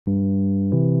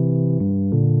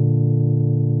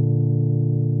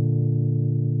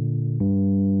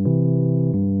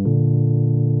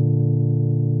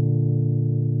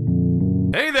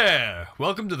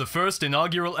Welcome to the first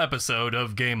inaugural episode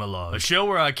of Gameologue, a show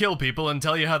where I kill people and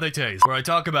tell you how they taste, where I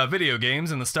talk about video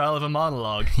games in the style of a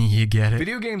monologue. You get it?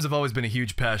 Video games have always been a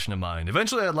huge passion of mine.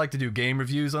 Eventually I'd like to do game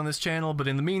reviews on this channel, but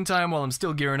in the meantime, while I'm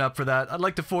still gearing up for that, I'd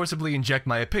like to forcibly inject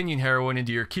my opinion heroin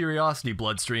into your curiosity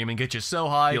bloodstream and get you so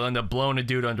high you'll end up blowing a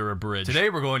dude under a bridge. Today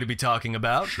we're going to be talking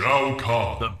about Shao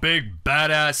Kahn, the big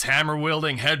badass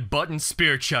hammer-wielding head-button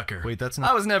spear chucker. Wait, that's not—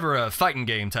 I was never a fighting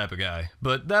game type of guy,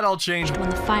 but that all changed when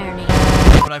the fire name.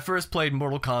 When I first played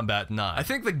Mortal Kombat 9. I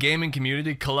think the gaming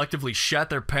community collectively shat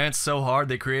their pants so hard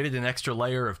they created an extra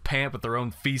layer of pant with their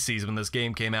own feces when this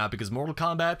game came out because Mortal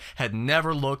Kombat had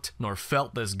never looked nor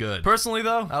felt this good. Personally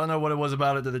though, I don't know what it was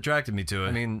about it that attracted me to it.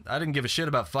 I mean, I didn't give a shit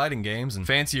about fighting games, and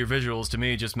fancier visuals to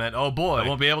me just meant, oh boy, I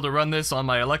won't be able to run this on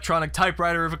my electronic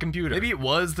typewriter of a computer. Maybe it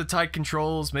was the tight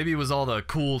controls, maybe it was all the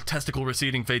cool testicle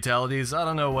receding fatalities, I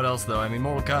don't know what else though. I mean,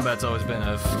 Mortal Kombat's always been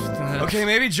a okay,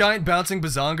 maybe giant bouncing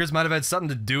bazongers might have had something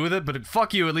to do with it, but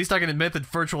fuck you, at least I can admit that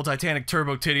virtual Titanic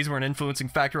turbo titties were an influencing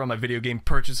factor on my video game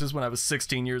purchases when I was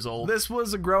 16 years old. This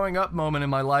was a growing up moment in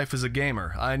my life as a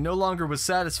gamer. I no longer was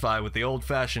satisfied with the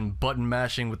old-fashioned button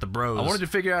mashing with the bros. I wanted to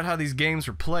figure out how these games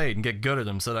were played and get good at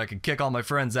them so that I could kick all my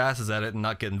friends' asses at it and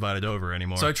not get invited over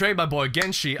anymore. So I trained my boy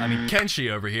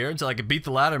Kenshi over here until I could beat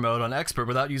the ladder mode on expert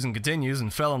without using continues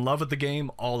and fell in love with the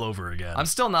game all over again. I'm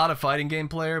still not a fighting game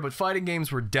player, but fighting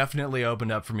games were definitely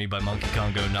opened up for me by Monkey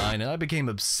Kong 09, and I became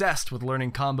obsessed with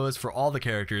learning combos for all the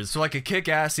characters so I could kick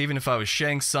ass even if I was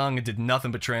Shang Tsung and did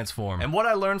nothing but transform. And what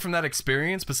I learned from that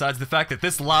experience, besides the fact that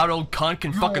this loud old cunt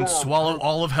can fucking swallow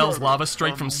all of hell's lava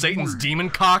straight from Satan's demon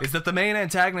cock, is that the main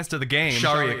antagonist of the game,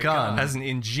 Shao Kahn, has an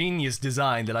ingenious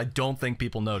design that I don't think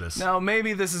people notice. Now,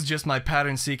 maybe this is just my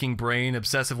pattern-seeking brain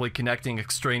obsessively connecting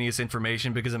extraneous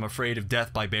information because I'm afraid of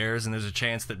death by bears and there's a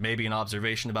chance that maybe an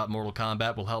observation about Mortal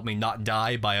Kombat will help me not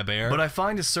die by a bear. But I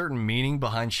find a certain meaning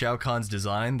behind Shao Kahn's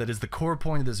design that is the core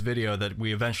point of this video that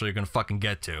we eventually are gonna fucking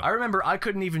get to. I remember I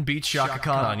couldn't even beat Shao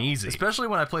Kahn on easy, especially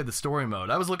when I played the story mode.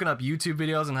 I was looking up YouTube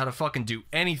videos on how to fucking do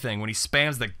anything when he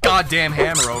spams the goddamn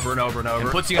hammer over and over and over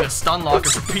and puts you in a stun lock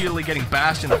of repeatedly getting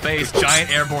bashed in the face with giant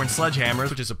airborne sledgehammers,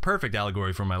 which is a perfect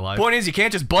allegory for my life. Point is, you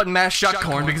can't just button mash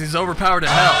Shotcorn because he's overpowered to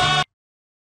hell.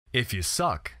 If you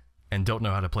suck and don't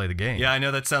know how to play the game. Yeah, I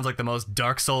know that sounds like the most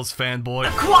Dark Souls fanboy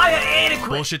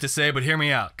bullshit to say, but hear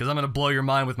me out, because I'm gonna blow your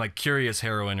mind with my curious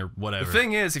heroine or whatever. The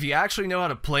thing is, if you actually know how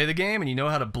to play the game and you know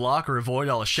how to block or avoid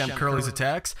all of Shem Curly's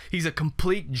attacks, he's a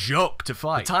complete joke to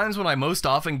fight. The times when I most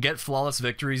often get flawless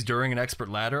victories during an expert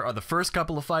ladder are the first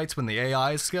couple of fights when the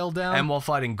AI is scaled down and while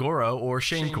fighting Goro or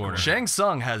Shane Corner. Shang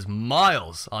Tsung has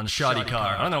miles on Shao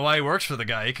Kahn. I don't know why he works for the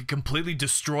guy. He could completely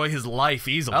destroy his life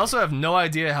easily. I also have no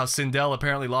idea how Sindel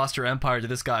apparently lost her empire to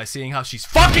this guy, seeing how she's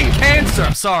fucking cancer!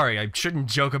 I'm sorry, I shouldn't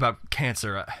joke about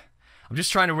cancer. I'm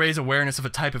just trying to raise awareness of a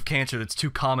type of cancer that's too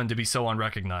common to be so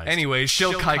unrecognized. Anyways,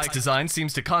 Shilkike's design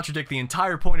seems to contradict the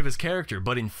entire point of his character,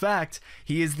 but in fact,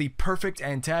 he is the perfect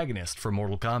antagonist for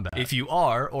Mortal Kombat. If you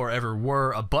are, or ever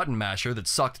were, a button masher that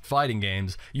sucked at fighting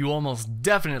games, you almost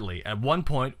definitely, at one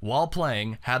point, while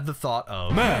playing, had the thought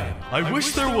of, man, I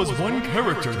wish there was one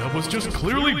character that was just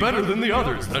clearly better than the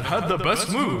others, that had the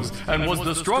best moves, and was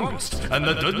the strongest, and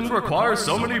that didn't require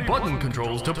so many button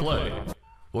controls to play.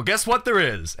 Well, guess what, there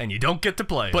is, and you don't get to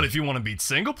play. But if you want to beat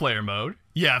single-player mode,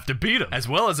 you have to beat him, as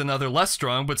well as another less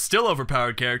strong but still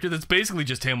overpowered character that's basically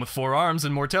just him with 4 arms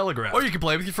and more telegraph. Or you can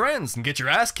play with your friends and get your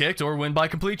ass kicked or win by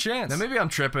complete chance. Now maybe I'm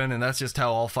tripping and that's just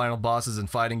how all final bosses in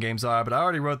fighting games are, but I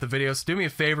already wrote the video, so do me a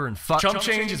favor and fuck. Chump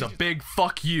Change is a big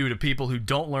fuck you to people who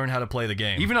don't learn how to play the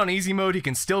game. Even on easy mode, he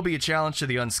can still be a challenge to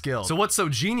the unskilled. So what's so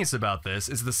genius about this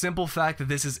is the simple fact that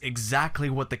this is exactly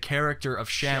what the character of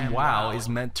ShamWow is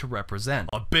meant to represent.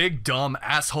 A big, dumb,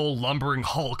 asshole, lumbering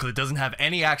Hulk that doesn't have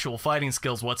any actual fighting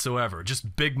skills whatsoever,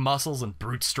 just big muscles and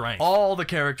brute strength. All the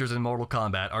characters in Mortal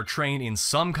Kombat are trained in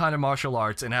some kind of martial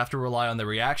arts and have to rely on their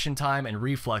reaction time and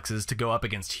reflexes to go up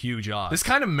against huge odds. This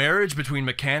kind of marriage between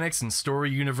mechanics and story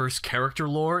universe character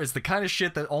lore is the kind of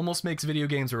shit that almost makes video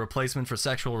games a replacement for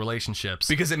sexual relationships,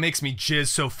 because it makes me jizz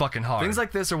so fucking hard. Things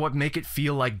like this are what make it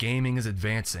feel like gaming is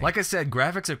advancing. Like I said,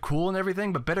 graphics are cool and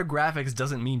everything, but better graphics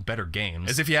doesn't mean better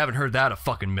games. As if you haven't heard that a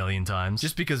fucking million times.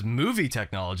 Just because movie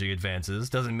technology advances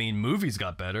doesn't mean movies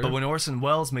got better. But when Orson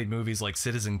Welles made movies like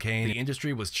Citizen Kane, the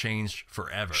industry was changed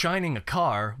forever. Shining a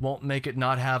car won't make it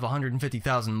not have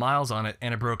 150,000 miles on it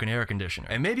and a broken air conditioner.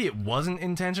 And maybe it wasn't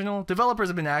intentional. Developers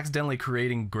have been accidentally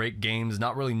creating great games,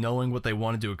 not really knowing what they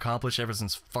wanted to accomplish ever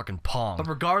since fucking Pong. But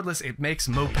regardless, it makes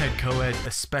Moped Co-Ed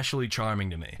especially charming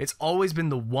to me. It's always been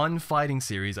the one fighting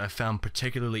series I've found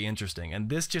particularly interesting, and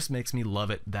this just makes me love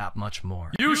it that much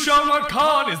more. Shao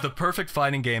Kahn is the perfect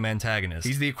fighting game antagonist.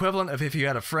 He's the equivalent of if you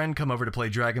had a friend come over over to play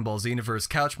Dragon Ball Xenoverse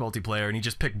couch multiplayer and he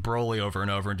just picked Broly over and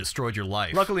over and destroyed your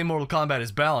life. Luckily, Mortal Kombat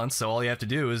is balanced, so all you have to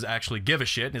do is actually give a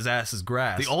shit and his ass is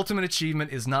grass. The ultimate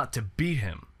achievement is not to beat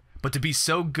him, but to be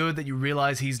so good that you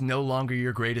realize he's no longer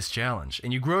your greatest challenge,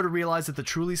 and you grow to realize that the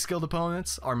truly skilled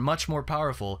opponents are much more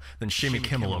powerful than Shimmy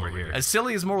Kimmel over here. As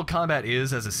silly as Mortal Kombat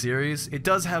is as a series, it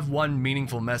does have one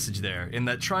meaningful message there, in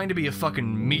that trying to be a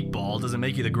fucking meatball doesn't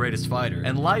make you the greatest fighter,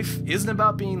 and life isn't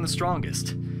about being the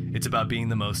strongest. It's about being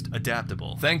the most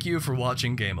adaptable. Thank you for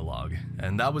watching Gameologue,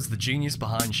 and that was the genius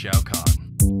behind Shao Kahn.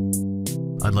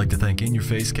 I'd like to thank In Your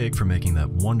Face Cake for making that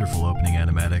wonderful opening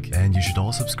animatic, and you should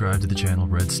all subscribe to the channel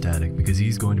Red Static because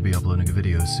he's going to be uploading a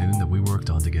video soon that we worked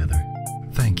on together.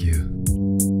 Thank you.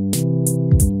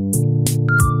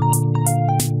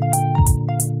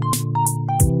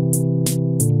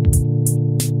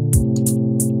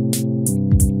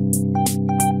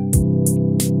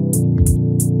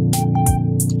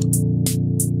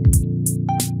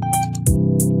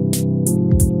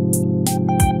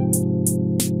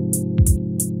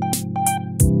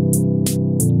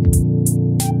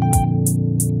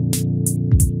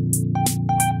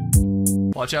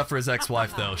 Watch out for his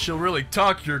ex-wife, though. She'll really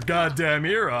talk your goddamn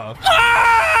ear off.